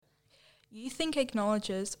YouthInc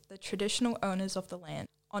acknowledges the traditional owners of the land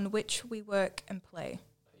on which we work and play,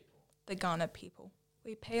 the Kaurna people.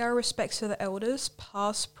 We pay our respects to the elders,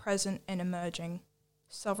 past, present and emerging.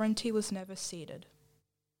 Sovereignty was never ceded.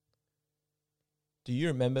 Do you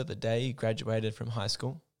remember the day you graduated from high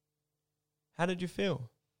school? How did you feel?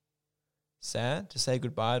 Sad to say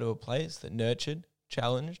goodbye to a place that nurtured,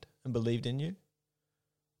 challenged and believed in you?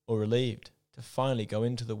 Or relieved to finally go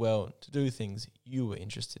into the world to do things you were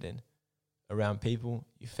interested in, around people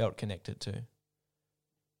you felt connected to?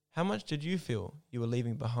 How much did you feel you were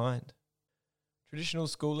leaving behind? Traditional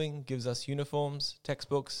schooling gives us uniforms,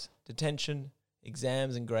 textbooks, detention,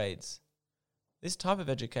 exams and grades. This type of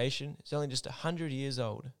education is only just 100 years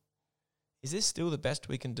old. Is this still the best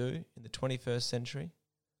we can do in the 21st century?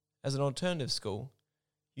 As an alternative school,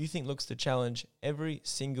 YouthInc looks to challenge every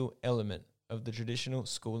single element of the traditional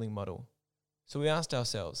schooling model. So we asked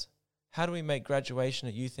ourselves, how do we make graduation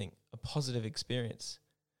at YouthInc a positive experience?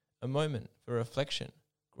 A moment for reflection,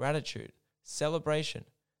 gratitude, celebration,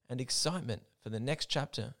 and excitement for the next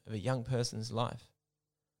chapter of a young person's life.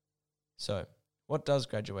 So, what does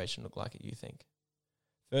graduation look like at YouthInc?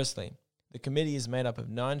 Firstly, the committee is made up of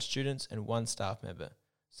 9 students and 1 staff member,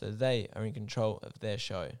 so they are in control of their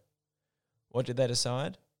show. What did they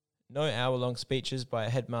decide? No hour-long speeches by a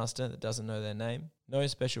headmaster that doesn't know their name, no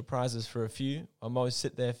special prizes for a few, while most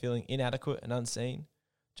sit there feeling inadequate and unseen,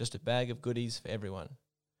 just a bag of goodies for everyone.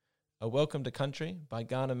 A welcome to country by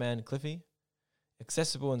Kaurna man Cliffy,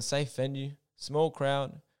 accessible and safe venue, small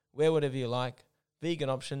crowd, wear whatever you like, vegan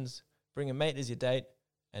options, bring a mate as your date,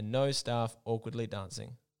 and no staff awkwardly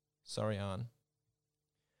dancing. Sorry, Arn.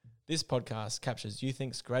 This podcast captures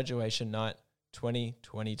YouthInc's graduation night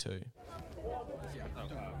 2022.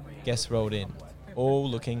 Guests rolled in, all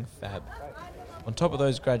looking fab. On top of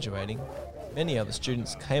those graduating, many other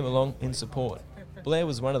students came along in support. Blair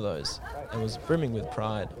was one of those and was brimming with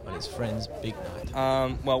pride on his friend's big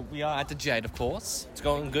night. Well, we are at the Jade, of course. It's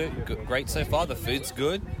going good, great so far. The food's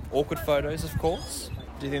good. Awkward photos, of course.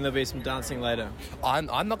 Do you think there'll be some dancing later? I'm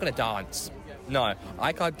not going to dance. No,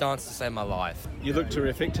 I can't dance to save my life. You look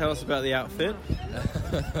terrific. Tell us about the outfit.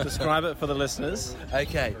 Describe it for the listeners.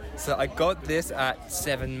 Okay, so I got this at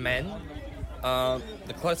Seven Men.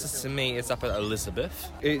 The closest to me is up at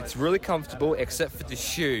Elizabeth. It's really comfortable except for the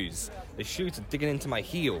shoes. The shoes are digging into my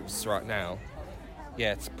heels right now.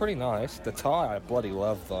 Yeah, it's pretty nice. The tie I bloody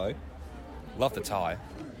love though. Love the tie.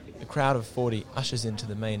 A crowd of 40 ushers into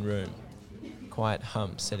the main room. Quiet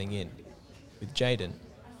hum setting in, with Jaden,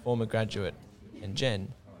 former graduate, and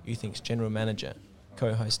Jen, YouthInc's general manager,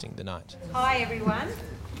 co-hosting the night. Hi everyone,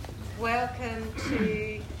 welcome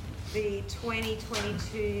to the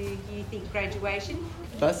 2022 YouthInc graduation.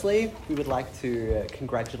 Firstly, we would like to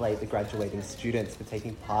congratulate the graduating students for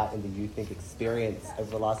taking part in the YouthInc experience over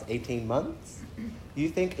the last 18 months.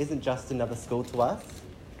 YouthInc isn't just another school to us,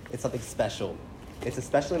 it's something special. It's a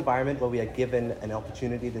special environment where we are given an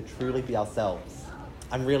opportunity to truly be ourselves.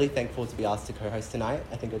 I'm really thankful to be asked to co-host tonight.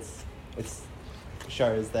 I think it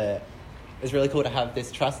shows that it's really cool to have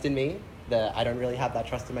this trust in me, that I don't really have that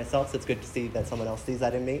trust in myself, so it's good to see that someone else sees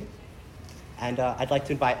that in me. And I'd like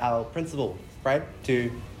to invite our principal, Fred,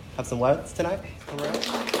 to have some words tonight.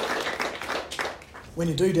 When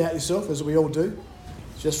you do doubt yourself, as we all do,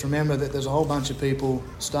 just remember that there's a whole bunch of people,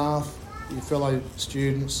 staff, your fellow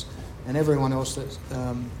students, and everyone else that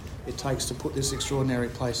it takes to put this extraordinary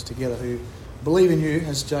place together, who believe in you,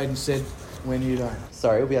 as Jaden said, when you don't.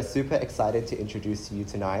 So we are super excited to introduce to you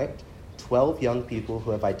tonight 12 young people who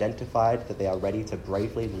have identified that they are ready to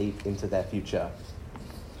bravely leap into their future.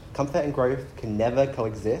 Comfort and growth can never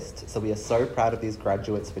coexist, so we are so proud of these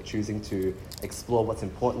graduates for choosing to explore what's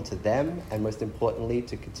important to them, and most importantly,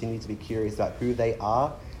 to continue to be curious about who they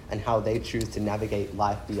are and how they choose to navigate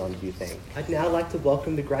life beyond YouthInc. I'd now like to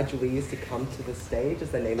welcome the graduees to come to the stage,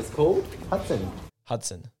 as their name is called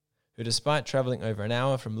Hudson, who despite travelling over an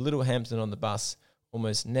hour from Littlehampton on the bus,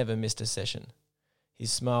 almost never missed a session.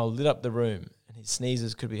 His smile lit up the room, and his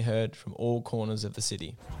sneezes could be heard from all corners of the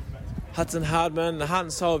city. Hudson Hardman, the heart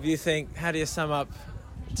and soul of YouthInc. How do you sum up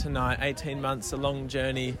tonight? 18 months, a long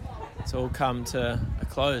journey. It's all come to a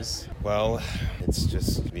close. Well, it's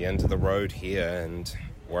just the end of the road here, and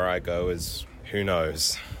where I go is who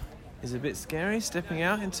knows. Is it a bit scary stepping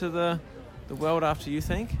out into the world after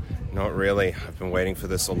YouthInc? Not really. I've been waiting for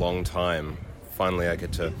this a long time. Finally, I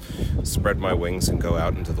get to spread my wings and go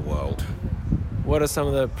out into the world. What are some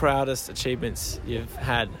of the proudest achievements you've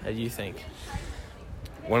had at YouthInc?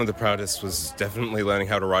 One of the proudest was definitely learning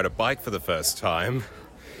how to ride a bike for the first time.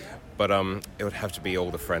 But it would have to be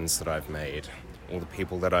all the friends that I've made, all the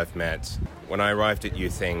people that I've met. When I arrived at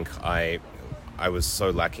YouthInc, I I was so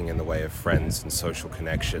lacking in the way of friends and social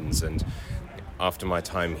connections, and after my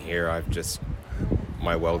time here,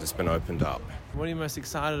 my world has been opened up. What are you most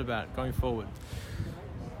excited about going forward?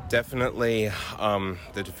 Definitely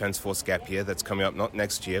the Defence Force gap year that's coming up, not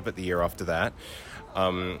next year, but the year after that.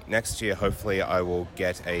 Next year, hopefully, I will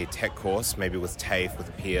get a tech course, maybe with TAFE, with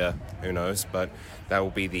a peer, who knows, but that will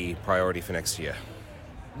be the priority for next year.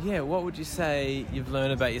 Yeah, what would you say you've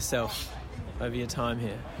learned about yourself over your time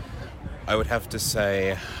here? I would have to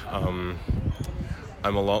say I'm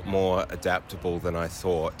a lot more adaptable than I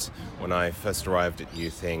thought. When I first arrived at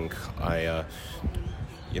YouThink, I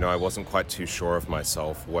wasn't quite too sure of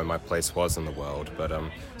myself, where my place was in the world, but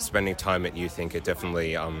spending time at YouThink, it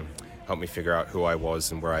definitely helped me figure out who I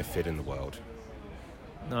was and where I fit in the world.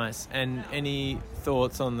 Nice. And any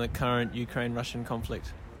thoughts on the current Ukraine-Russian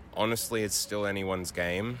conflict? Honestly, it's still anyone's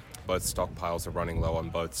game. Both stockpiles are running low on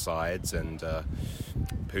both sides, and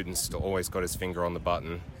Putin's still always got his finger on the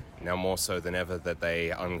button, now more so than ever that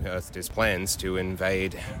they unearthed his plans to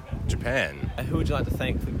invade Japan. Who would you like to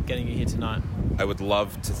thank for getting you here tonight? I would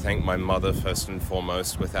love to thank my mother first and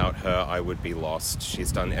foremost. Without her, I would be lost.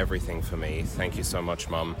 She's done everything for me. Thank you so much,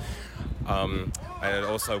 Mum. I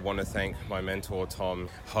also want to thank my mentor, Tom,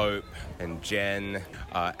 Hope, and Jen,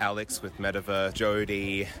 Alex with Metaverse,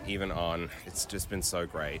 Jody, even on. It's just been so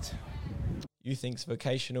great. YouThink's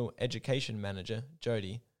vocational education manager,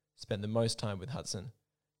 Jody, spent the most time with Hudson,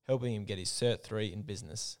 helping him get his Cert 3 in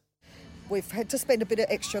business. We've had to spend a bit of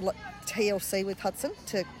extra TLC with Hudson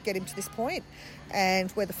to get him to this point,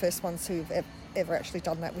 and we're the first ones who've ever actually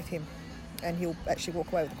done that with him. And he'll actually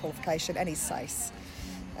walk away with the qualification and his SACE.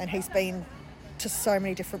 And he's been to so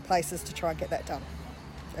many different places to try and get that done,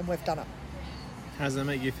 and we've done it. How does that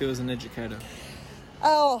make you feel as an educator?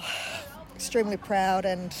 Oh, extremely proud,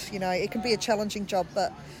 and it can be a challenging job,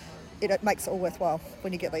 but it makes it all worthwhile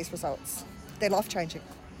when you get these results. They're life-changing.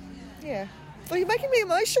 Yeah. Well, you're making me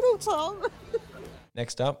emotional, Tom.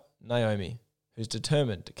 Next up, Naomi, who's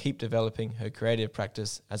determined to keep developing her creative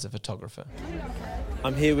practice as a photographer.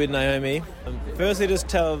 I'm here with Naomi. Firstly, just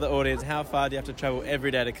tell the audience, how far do you have to travel every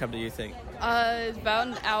day to come to YouThink? About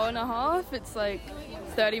an hour and a half. It's like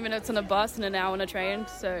 30 minutes on a bus and an hour on a train,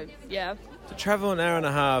 so yeah. To travel an hour and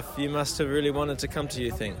a half, you must have really wanted to come to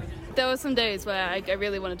YouThink. There were some days where I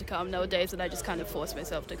really wanted to come. There were days that I just kind of forced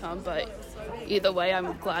myself to come, but either way,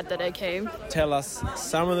 I'm glad that I came. Tell us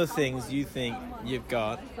some of the things you think you've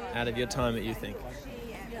got out of your time at YouThink.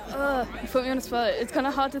 You put me on the spot. It's kind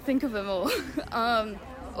of hard to think of them all.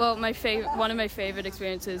 Well, one of my favourite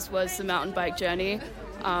experiences was the mountain bike journey.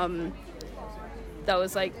 That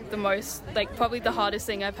was probably the hardest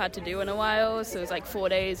thing I've had to do in a while. So it was 4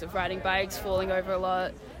 days of riding bikes, falling over a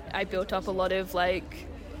lot. I built up a lot of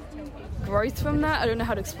growth from that. I don't know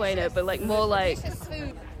how to explain it, but I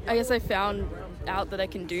guess I found out that I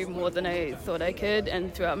can do more than I thought I could,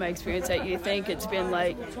 and throughout my experience at YouThink, it's been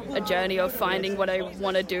a journey of finding what I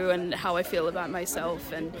want to do and how I feel about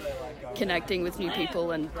myself, and connecting with new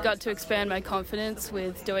people, and got to expand my confidence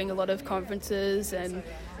with doing a lot of conferences and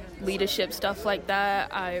leadership stuff like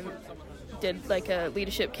that. I did a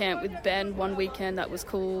leadership camp with Ben one weekend. That was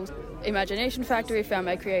cool. Imagination Factory, found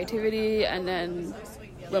my creativity, and then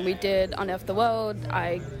when we did Unearth the World,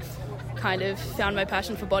 I kind of found my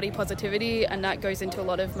passion for body positivity, and that goes into a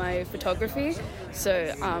lot of my photography.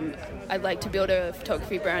 So I'd like to build a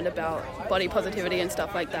photography brand about body positivity and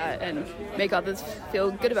stuff like that, and make others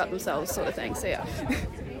feel good about themselves, sort of thing. So yeah.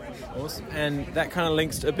 Awesome. And that kind of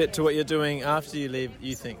links a bit to what you're doing after you leave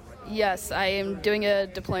YouThink. Yes, I am doing a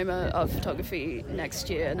diploma of photography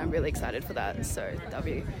next year, and I'm really excited for that. So that'll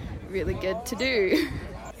be really good to do.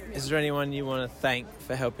 Is there anyone you want to thank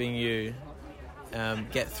for helping you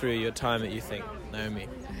get through your time at YouThink, Naomi?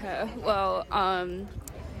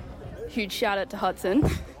 Huge shout out to Hudson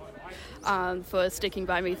for sticking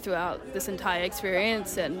by me throughout this entire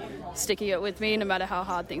experience and sticking it with me no matter how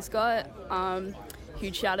hard things got.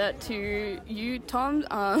 Huge shout out to you, Tom.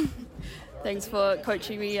 Thanks for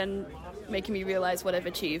coaching me and making me realise what I've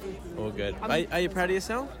achieved. All good. Are you proud of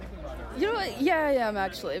yourself? You know what? Yeah, I am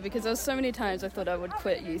actually, because there was so many times I thought I would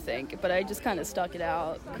quit YouThink, but I just kind of stuck it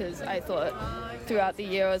out because I thought throughout the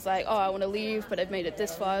year I was like, I want to leave, but I've made it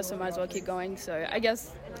this far, so I might as well keep going. So I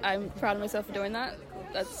guess I'm proud of myself for doing that.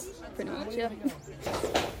 That's pretty much, yeah.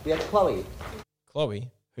 We have Chloe. Chloe,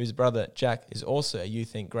 whose brother Jack is also a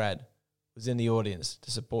YouThink grad, was in the audience to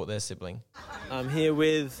support their sibling. I'm here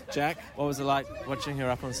with Jack. What was it like watching her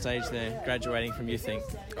up on stage there, graduating from YouThink?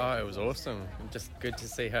 Oh, it was awesome. Just good to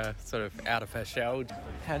see her sort of out of her shell.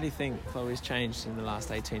 How do you think Chloe's changed in the last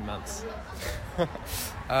 18 months?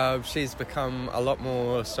 She's become a lot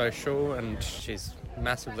more social, and she's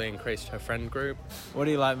massively increased her friend group. What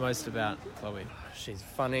do you like most about Chloe? She's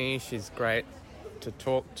funny, she's great to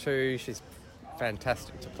talk to, she's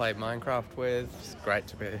fantastic to play Minecraft with, it's great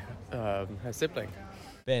to be her sibling.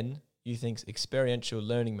 Ben, you think's experiential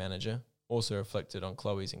learning manager, also reflected on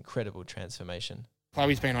Chloe's incredible transformation.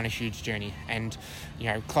 Chloe's been on a huge journey, and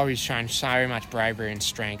Chloe's shown so much bravery and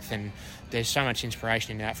strength, and there's so much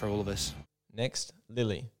inspiration in that for all of us. Next,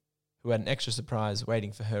 Lily, who had an extra surprise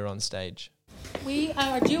waiting for her on stage. We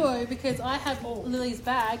are a duo because I have Lily's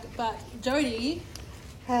bag, but Jodie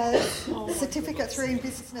has Certificate 3 in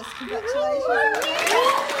Business. Congratulations.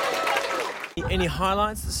 Any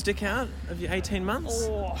highlights that stick out of your 18 months?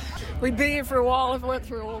 We'd been here for a while. I've went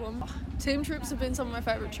through all of them. Team trips have been some of my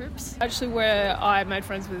favourite trips. Actually, where I made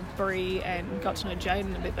friends with Brie and got to know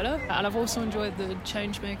Jaden a bit better. And I've also enjoyed the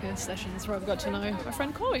Changemaker sessions where I've got to know my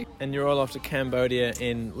friend Chloe. And you're all off to Cambodia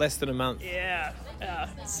in less than a month. Yeah,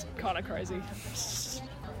 it's kind of crazy.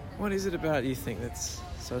 What is it about you think that's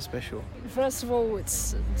so special? First of all,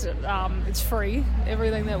 it's free.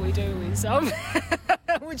 Everything that we do is,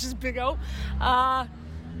 which is big old.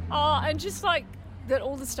 And just like, that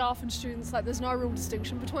all the staff and students, like, there's no real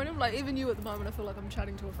distinction between them. Like, even you at the moment, I feel like I'm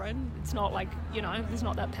chatting to a friend. It's not like, there's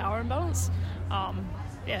not that power imbalance. I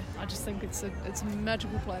just think it's a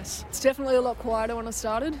magical place. It's definitely a lot quieter when I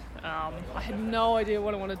started. I had no idea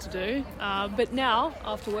what I wanted to do. But now,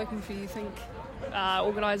 after working for YouThink,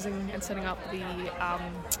 organising and setting up the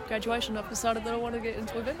graduation, I've decided that I want to get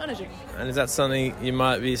into event managing. And is that something you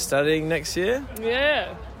might be studying next year?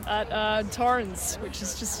 Yeah, at Torrens, which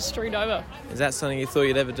is just a street over. Is that something you thought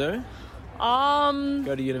you'd ever do?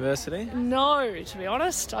 Go to university? No, to be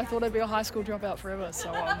honest. I thought I'd be a high school dropout forever. So,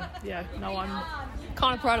 I'm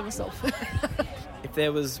kind of proud of myself. If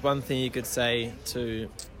there was one thing you could say to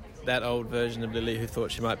that old version of Lily who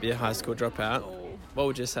thought she might be a high school dropout, what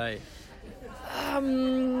would you say?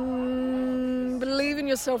 Believe in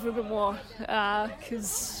yourself a bit more,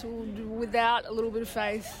 because without a little bit of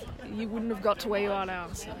faith, you wouldn't have got to where you are now.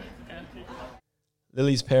 So, yeah.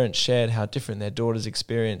 Lily's parents shared how different their daughter's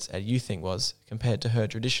experience at YouThink was compared to her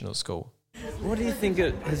traditional school. What do you think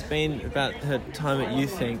it has been about her time at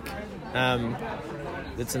YouThink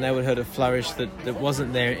that's enabled her to flourish that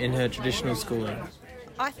wasn't there in her traditional schooling?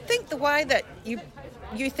 I think the way that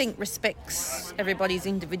YouThink respects everybody's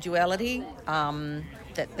individuality,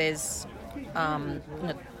 that there's,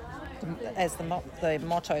 as the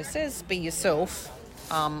motto says, be yourself.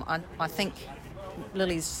 I think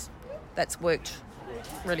that's worked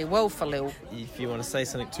really well for Lil. If you want to say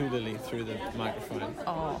something to Lily through the microphone.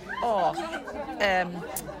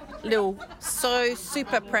 Lil, so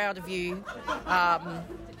super proud of you.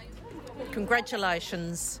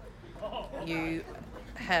 Congratulations. You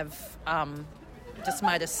have just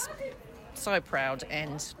made us so proud,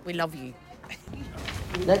 and we love you.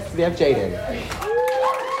 Next, we have Jaden.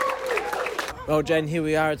 Well, Jaden, here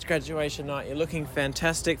we are. It's graduation night. You're looking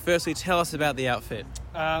fantastic. Firstly, tell us about the outfit.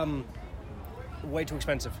 Way too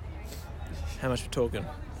expensive. How much we're talking?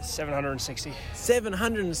 $760.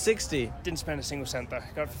 $760? Didn't spend a single cent though.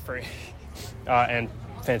 Got it for free. And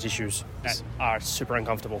fancy shoes that are super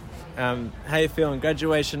uncomfortable. How you feeling?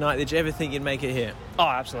 Graduation night. Did you ever think you'd make it here? Oh,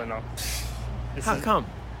 absolutely not. How come?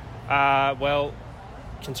 Well,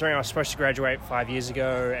 considering I was supposed to graduate 5 years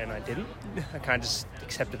ago and I didn't, I kind of just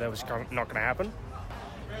accepted that was not going to happen.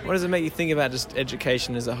 What does it make you think about just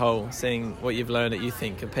education as a whole, seeing what you've learned at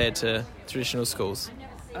YouThink compared to traditional schools?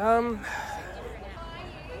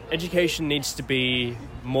 Education needs to be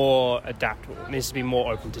more adaptable. It needs to be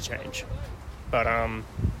more open to change. But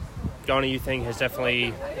going to YouThink has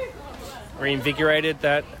definitely reinvigorated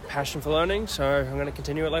that passion for learning, so I'm going to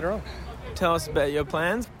continue it later on. Tell us about your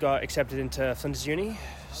plans. Got accepted into Flinders Uni,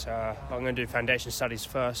 so I'm going to do foundation studies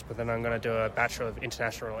first, but then I'm going to do a Bachelor of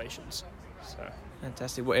International Relations. So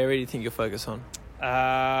fantastic. What area do you think you'll focus on?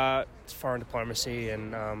 It's foreign diplomacy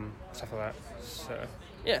and stuff like that. So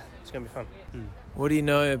yeah, it's going to be fun. What do you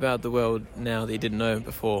know about the world now that you didn't know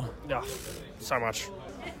before? Oh, so much.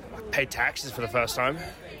 I paid taxes for the first time.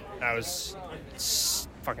 That was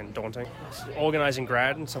fucking daunting. Organising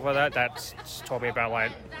grad and stuff like that, that's taught me about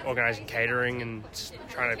like organising catering and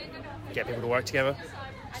trying to get people to work together.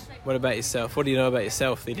 What about yourself? What do you know about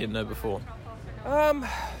yourself that you didn't know before? I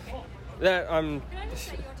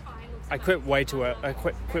quit way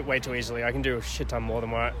too easily. I can do a shit ton more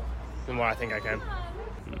than what I think I can.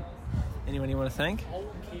 Anyone you want to thank?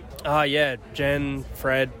 Yeah, Jen,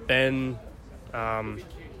 Fred, Ben.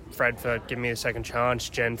 Fred for giving me a second chance,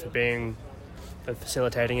 Jen for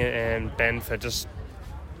facilitating it, and Ben for just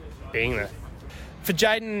being there. For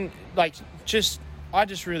Jaden, I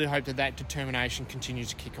just really hope that determination continues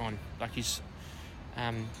to kick on. Like, he's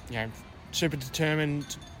super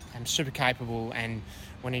determined and super capable. And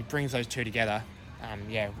when he brings those two together,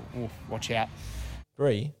 watch out.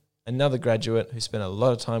 Bree, another graduate who spent a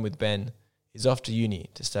lot of time with Ben, is off to uni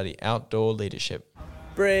to study outdoor leadership.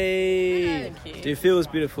 Bree! Thank you. Do you feel as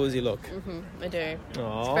beautiful as you look? I do.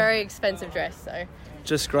 Aww. It's a very expensive dress, so.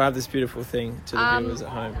 Describe this beautiful thing to the viewers at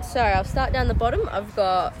home. So I'll start down the bottom. I've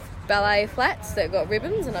got ballet flats that got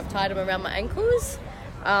ribbons and I've tied them around my ankles.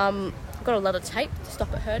 I've got a lot of tape to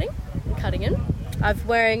stop it hurting and cutting in. I'm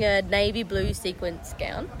wearing a navy blue sequins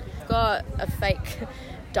gown. I've got a fake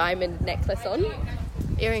diamond necklace on.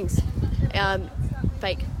 Earrings.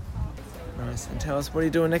 Fake. Nice. And tell us, what are you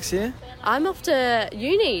doing next year? I'm off to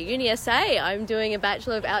Uni SA. I'm doing a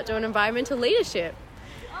Bachelor of Outdoor and Environmental Leadership.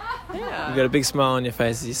 Yeah. You've got a big smile on your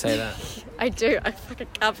face as you say that. I do. I fucking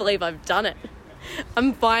can't believe I've done it.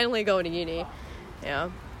 I'm finally going to uni. Yeah.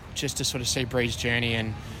 Just to sort of see Bree's journey,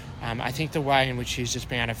 and I think the way in which she's just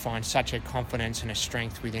been able to find such a confidence and a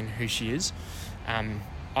strength within who she is.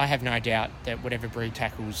 I have no doubt that whatever Bree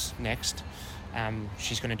tackles next,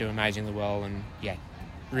 she's going to do amazingly well. And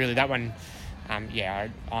really that one,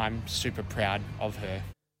 I'm super proud of her.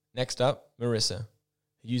 Next up, Marissa,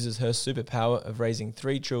 who uses her superpower of raising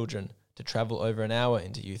 3 children to travel over an hour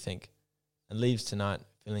into YouThink and leaves tonight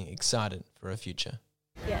feeling excited for her future.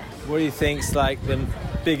 Yeah. What do you think's like the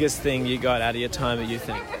biggest thing you got out of your time at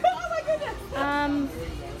YouThink?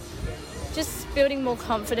 Just building more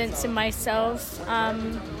confidence in myself,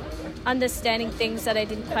 understanding things that I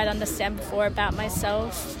didn't quite understand before about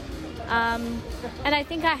myself. And I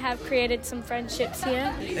think I have created some friendships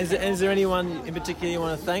here. Is there anyone in particular you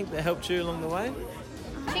want to thank that helped you along the way?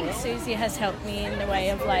 I think Susie has helped me in the way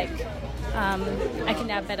of I can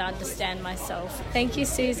now better understand myself. Thank you,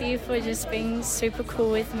 Susie, for just being super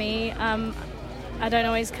cool with me. I don't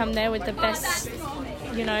always come there with the best,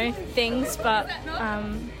 things, but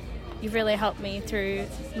you've really helped me through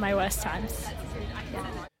my worst times.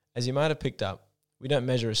 As you might have picked up, we don't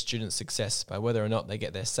measure a student's success by whether or not they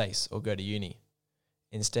get their SACE or go to uni.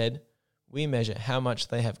 Instead, we measure how much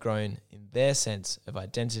they have grown in their sense of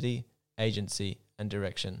identity, agency, and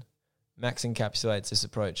direction. Max encapsulates this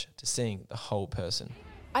approach to seeing the whole person.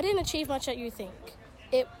 I didn't achieve much at YouThink.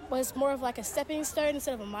 It was more of like a stepping stone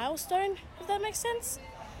instead of a milestone, if that makes sense.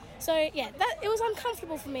 So it was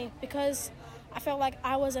uncomfortable for me because I felt like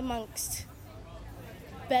I was amongst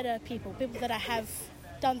better people that I have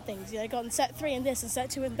done things, gotten set 3 in this and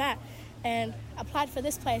set 2 in that, and applied for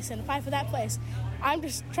this place and applied for that place. I'm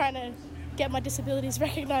just trying to get my disabilities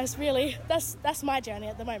recognised, really. That's my journey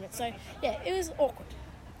at the moment. So it was awkward.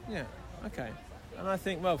 Yeah, okay. And I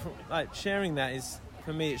think, sharing that is,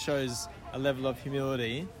 for me, it shows a level of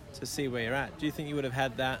humility to see where you're at. Do you think you would have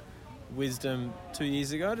had that wisdom 2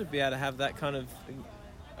 years ago to be able to have that kind of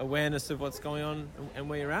awareness of what's going on and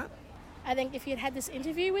where you're at? I think if you'd had this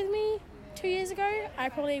interview with me 2 years ago, I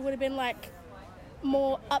probably would have been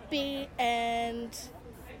more upbeat and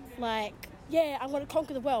I'm going to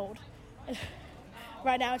conquer the world. And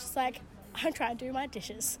right now it's just I'm trying to do my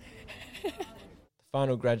dishes. The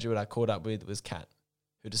final graduate I caught up with was Kat,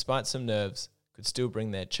 who despite some nerves could still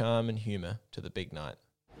bring their charm and humour to the big night.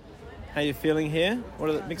 How are you feeling here? What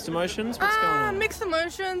are the mixed emotions? What's going on? Mixed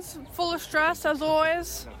emotions, full of stress as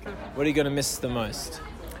always. What are you going to miss the most?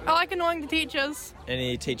 I like annoying the teachers.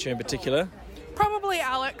 Any teacher in particular? Probably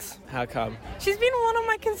Alex. How come? She's been one of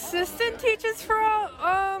my consistent teachers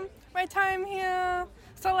throughout my time here,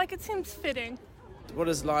 so it seems fitting. What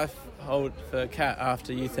does life hold for Kat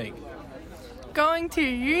after YouThink? Going to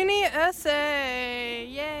Uni SA,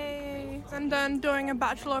 yay! And then doing a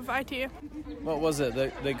Bachelor of IT. What was it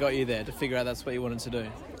that got you there to figure out that's what you wanted to do?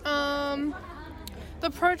 The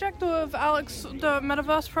project with Alex, the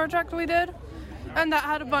Metaverse project we did, and that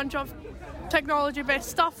had a bunch of technology-based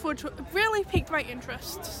stuff which really piqued my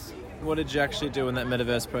interest. What did you actually do in that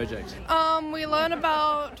Metaverse project? We learned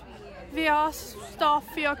about VR stuff,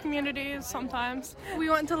 VR communities sometimes. We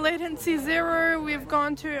went to Latency Zero, we've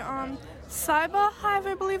gone to Cyber Hive,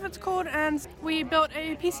 I believe it's called, and we built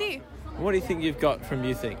a PC. What do you think you've got from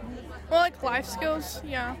YouThink? Well, life skills,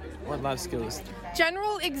 yeah. What life skills?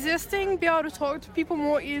 General existing, be able to talk to people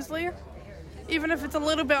more easily, even if it's a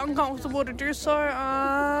little bit uncomfortable to do so.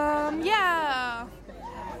 Yeah.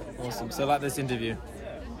 Awesome. So like this interview?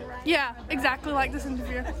 Yeah, exactly like this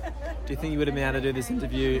interview. Do you think you would have been able to do this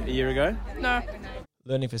interview a year ago? No.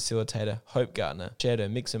 Learning facilitator Hope Gartner shared her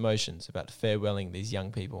mixed emotions about farewelling these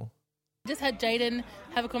young people. Just had Jaden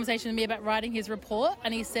have a conversation with me about writing his report,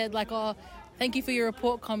 and he said thank you for your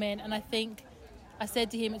report comment. And I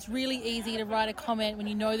said to him, it's really easy to write a comment when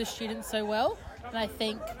you know the students so well. And I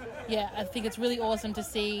think it's really awesome to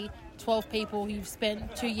see 12 people who you've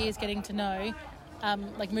spent 2 years getting to know,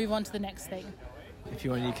 like move on to the next thing. If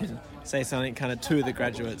you want, you can say something kind of to the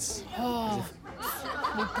graduates. Oh,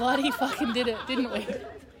 we bloody fucking did it, didn't we?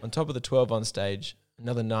 On top of the 12 on stage,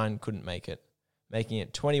 another 9 couldn't make it, making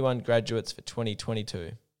it 21 graduates for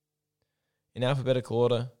 2022. In alphabetical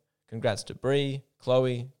order, congrats to Bree,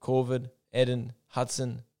 Chloe, Corvid, Eden,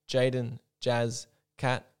 Hudson, Jaden, Jazz,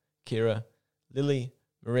 Kat, Kira, Lily,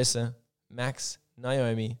 Marissa, Max,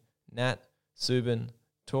 Naomi, Nat, Subin,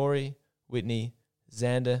 Tori, Whitney,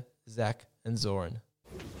 Xander, Zach, and Zoran.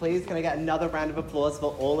 Please, can I get another round of applause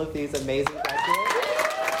for all of these amazing graduates?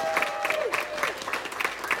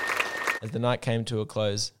 As the night came to a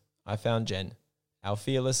close, I found Jen, our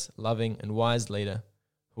fearless, loving, and wise leader,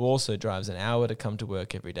 who also drives an hour to come to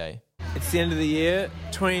work every day. It's the end of the year,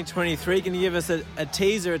 2023. Can you give us a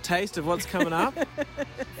teaser, a taste of what's coming up?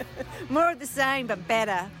 More of the same, but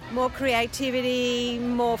better. More creativity,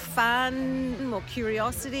 more fun, more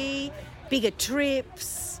curiosity, bigger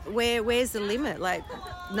trips. Where's the limit? Like,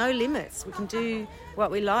 no limits. We can do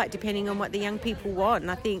what we like depending on what the young people want,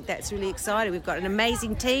 and I think that's really exciting. We've got an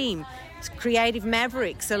amazing team. It's creative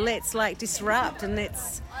mavericks, so let's disrupt and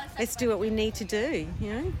let's do what we need to do,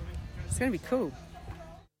 you know? It's going to be cool.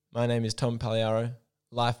 My name is Tom Pagliaro,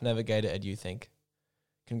 Life Navigator at YouThink.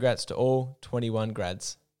 Congrats to all 21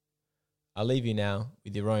 grads. I'll leave you now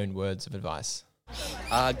with your own words of advice.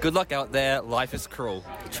 Good luck out there. Life is cruel.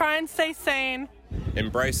 Try and stay sane.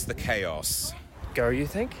 Embrace the chaos. Go, you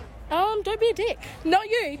think? Don't be a dick. Not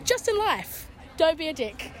you, just in life. Don't be a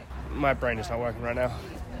dick. My brain is not working right now.